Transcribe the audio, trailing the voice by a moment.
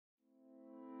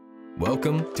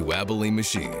Welcome to Abilene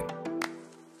Machine.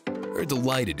 We're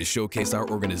delighted to showcase our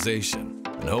organization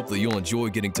and hope that you'll enjoy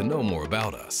getting to know more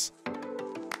about us.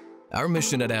 Our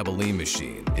mission at Abilene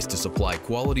Machine is to supply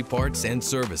quality parts and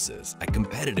services at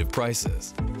competitive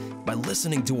prices by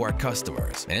listening to our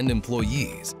customers and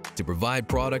employees to provide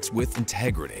products with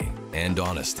integrity and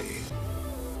honesty.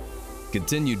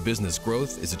 Continued business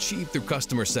growth is achieved through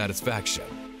customer satisfaction,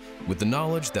 with the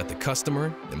knowledge that the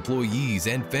customer, employees,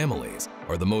 and families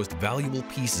are the most valuable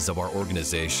pieces of our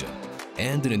organization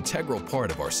and an integral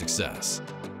part of our success.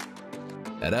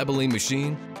 At Abilene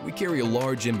Machine, we carry a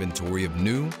large inventory of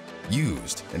new,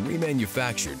 used, and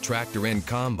remanufactured tractor and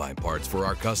combine parts for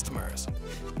our customers,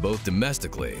 both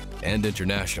domestically and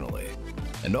internationally,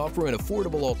 and offer an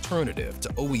affordable alternative to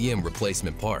OEM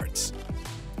replacement parts.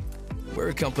 We're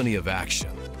a company of action,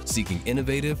 seeking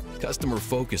innovative,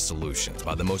 customer-focused solutions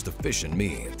by the most efficient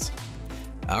means.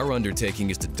 Our undertaking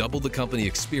is to double the company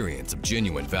experience of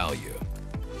genuine value.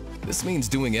 This means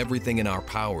doing everything in our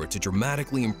power to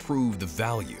dramatically improve the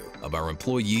value of our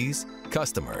employees,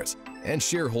 customers, and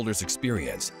shareholders'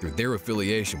 experience through their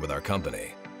affiliation with our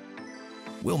company.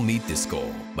 We'll meet this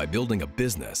goal by building a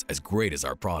business as great as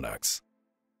our products.